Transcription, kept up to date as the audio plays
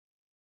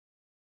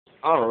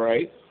All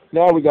right.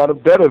 Now we got a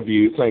better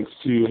view thanks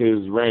to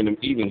his random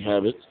eating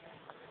habits.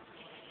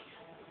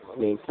 I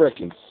mean,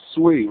 freaking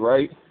sweet,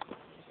 right?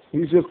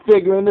 He's just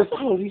figuring this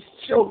out. He's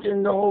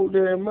choking the whole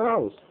damn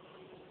mouse.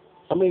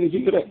 I mean, is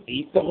he gonna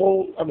eat the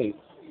whole? I mean,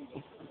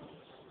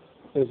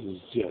 this is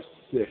just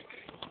sick.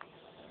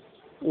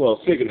 Well,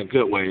 sick in a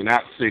good way,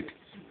 not sick.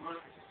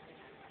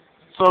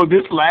 So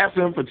this lasts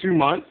him for 2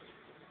 months.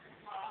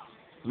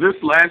 This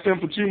lasts him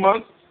for 2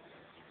 months.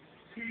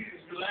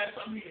 The last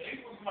time he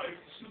ate was like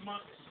 2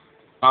 months.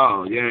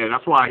 Oh yeah,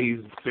 that's why he's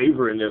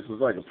favoring this.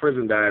 It's like a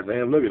prison diet for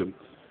him. Look at him.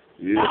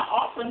 Yeah. I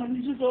offer him,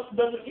 he just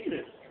doesn't eat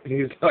it.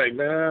 He's like,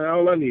 man,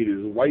 all I need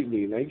is white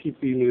meat. Now you keep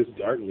feeding me this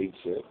dark meat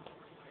shit.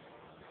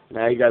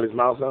 Now he got his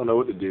mouth. I don't know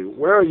what to do.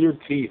 Where are your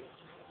teeth?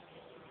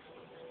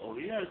 Oh,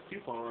 he has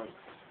teeth all right.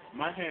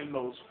 My hand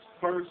knows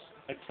first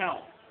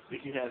account that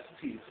he has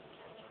teeth.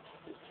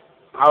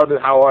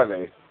 How are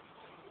they?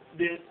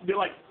 They're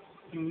like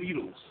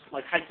needles,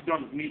 like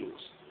hypodermic needles.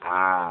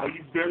 Ah. Like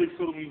you barely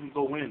feel them even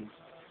go in.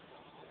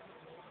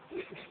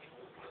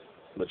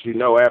 But you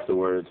know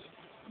afterwards.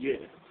 Yeah.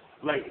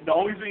 Like the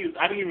only thing is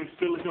I didn't even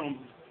feel him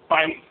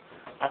bite.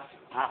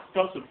 I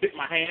felt him bit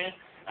my hand.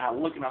 And I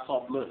looked and I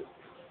saw blood.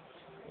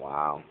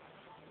 Wow.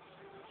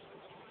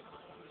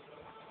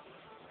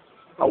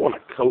 I want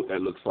a coat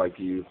that looks like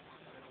you.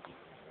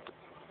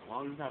 As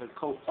long as not a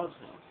coat of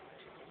him.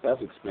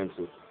 That's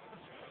expensive.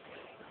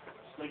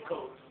 Snake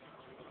coat.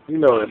 You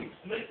know it.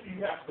 Snake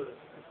you have to.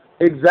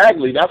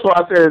 Exactly. That's why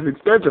I said it's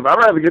expensive. I'd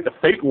rather get the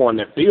fake one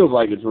that feels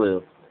like it's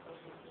real.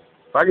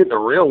 If I get the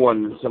real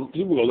one, some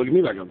people gonna look at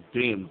me like a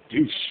damn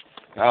douche.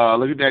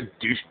 Look at that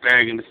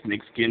douchebag in the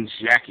snakeskin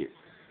jacket.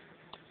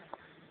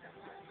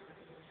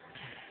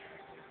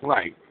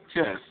 Like,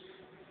 just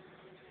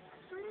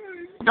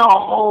the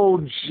whole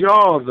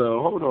jaw,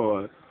 though. Hold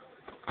on.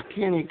 I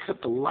can't even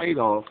cut the light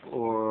off.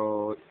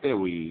 Or there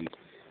we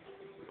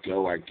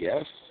go, I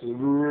guess.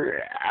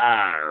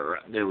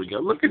 There we go.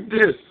 Look at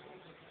this.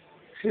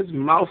 His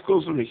mouth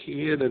goes from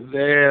here to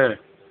there.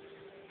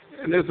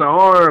 And his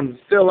arm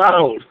still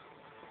out.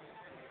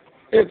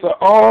 It's an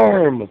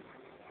arm.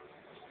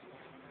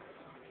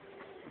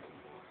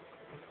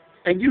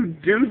 And you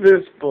do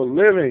this for a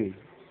living.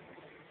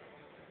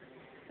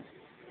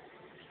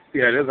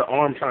 Yeah, there's an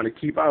arm trying to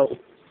keep out.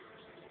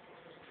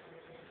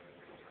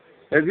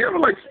 Have you ever,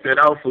 like, spit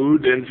out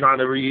food then trying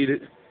to read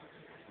it?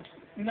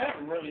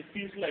 Not really.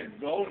 He's like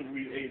go and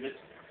we ate it.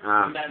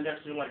 Ah. And not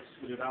necessarily like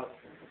spit it out.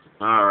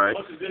 All right.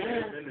 Once it's in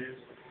there, then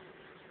it's.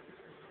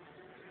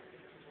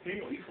 He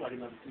ain't gonna eat for like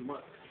another 2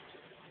 months.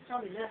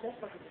 Probably not. That's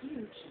fucking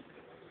huge.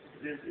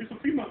 It's a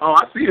few months. Oh,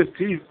 I see his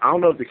teeth. I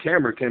don't know if the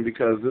camera can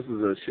because this is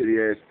a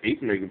shitty ass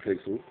 8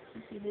 megapixel. You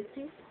see this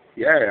too?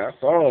 Yeah, I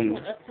saw them.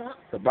 Up top?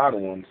 The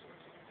bottom ones.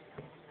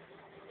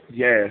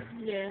 Yeah.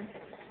 Yeah.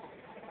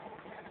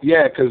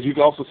 Yeah, because you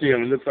can also see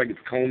him. It looks like it's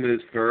combing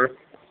his fur.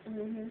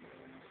 Mhm.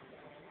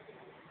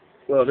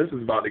 Well, this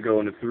is about to go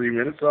into 3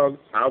 minutes, so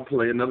I'll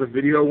play another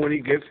video when he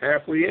gets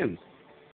halfway in.